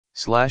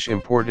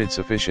Imported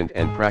sufficient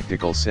and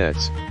practical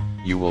sets.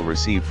 You will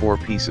receive 4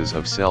 pieces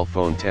of cell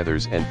phone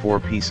tethers and 4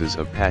 pieces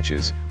of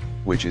patches,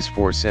 which is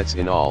 4 sets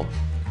in all,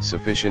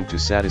 sufficient to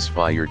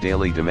satisfy your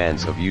daily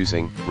demands of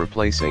using,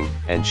 replacing,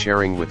 and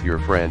sharing with your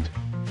friend,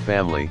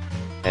 family,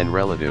 and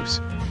relatives.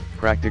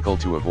 Practical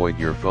to avoid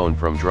your phone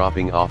from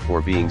dropping off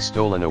or being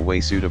stolen away.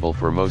 Suitable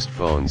for most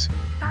phones.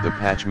 The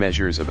patch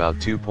measures about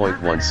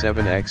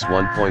 2.17 x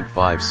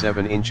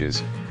 1.57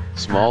 inches,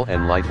 small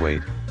and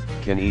lightweight,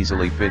 can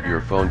easily fit your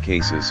phone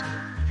cases,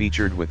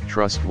 featured with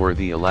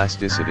trustworthy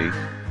elasticity.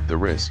 The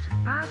wrist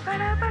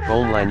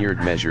phone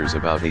lanyard measures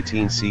about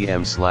 18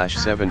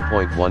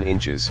 cm/7.1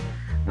 inches,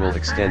 will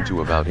extend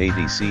to about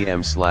 80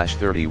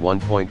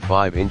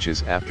 cm/31.5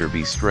 inches after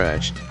be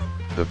stretched.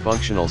 The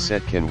functional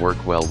set can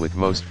work well with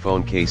most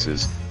phone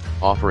cases,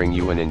 offering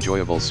you an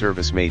enjoyable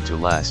service made to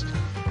last.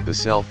 The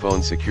cell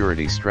phone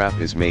security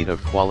strap is made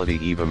of quality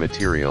EVA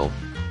material,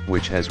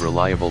 which has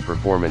reliable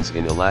performance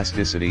in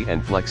elasticity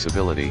and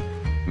flexibility,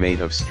 made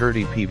of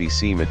sturdy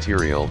PVC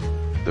material.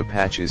 The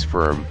patch is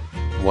firm,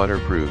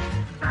 waterproof,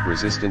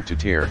 resistant to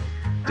tear,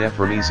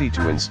 deform, easy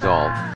to install.